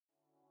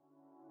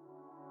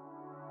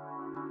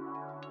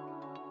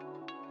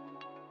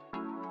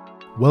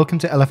Welcome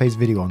to LFA's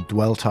video on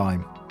dwell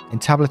time. In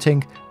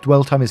tableting,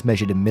 dwell time is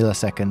measured in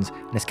milliseconds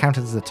and is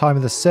counted as the time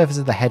of the surface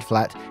of the head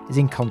flat is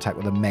in contact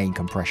with the main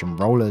compression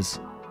rollers.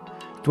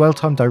 Dwell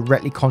time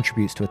directly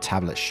contributes to a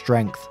tablet's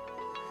strength.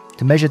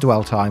 To measure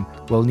dwell time,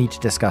 we'll need to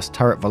discuss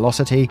turret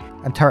velocity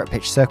and turret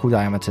pitch circle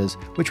diameters,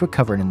 which we'll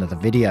cover in another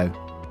video.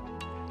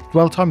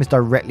 Dwell time is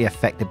directly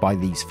affected by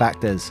these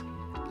factors.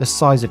 The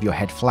size of your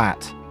head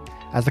flat.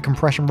 As the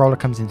compression roller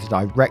comes into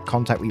direct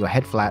contact with your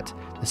head flat,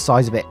 the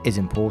size of it is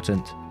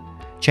important.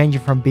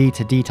 Changing from B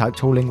to D type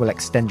tooling will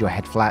extend your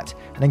head flat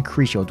and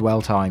increase your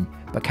dwell time,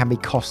 but can be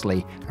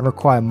costly and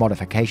require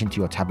modification to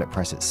your tablet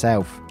press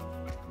itself.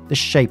 The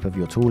shape of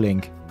your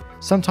tooling.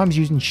 Sometimes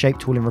using shape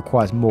tooling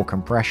requires more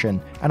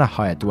compression and a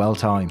higher dwell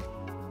time.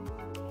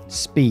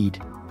 Speed.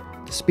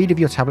 The speed of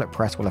your tablet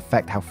press will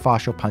affect how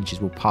fast your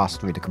punches will pass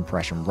through the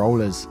compression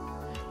rollers.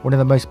 One of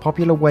the most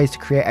popular ways to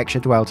create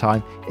extra dwell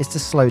time is to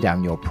slow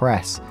down your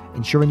press,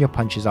 ensuring your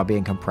punches are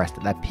being compressed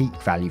at their peak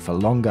value for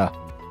longer.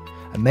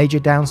 A major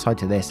downside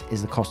to this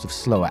is the cost of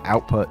slower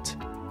output.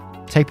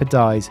 Taper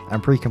dies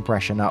and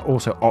pre-compression are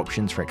also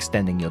options for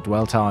extending your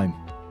dwell time.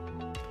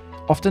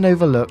 Often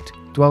overlooked,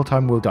 dwell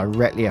time will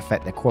directly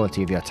affect the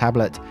quality of your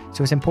tablet,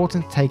 so it's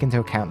important to take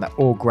into account that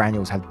all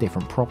granules have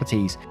different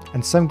properties,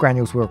 and some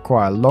granules will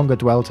require longer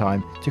dwell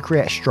time to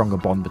create a stronger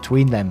bond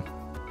between them.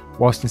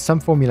 Whilst in some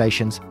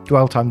formulations,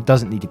 dwell time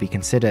doesn't need to be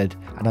considered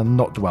and are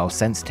not dwell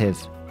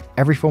sensitive.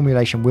 Every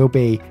formulation will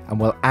be and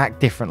will act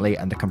differently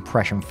under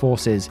compression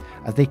forces,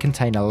 as they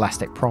contain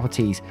elastic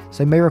properties,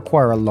 so may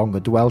require a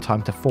longer dwell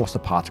time to force the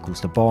particles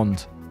to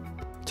bond.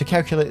 To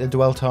calculate the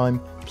dwell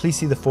time, please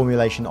see the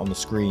formulation on the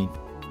screen.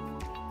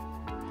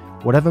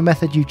 Whatever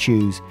method you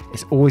choose,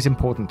 it's always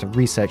important to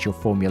research your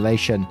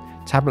formulation,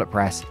 tablet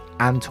press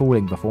and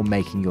tooling before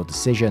making your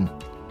decision.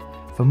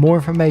 For more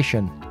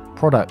information,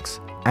 products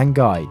and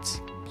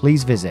guides,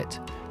 please visit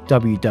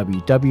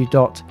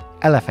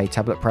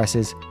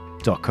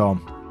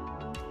www.lfatabletpresses.com.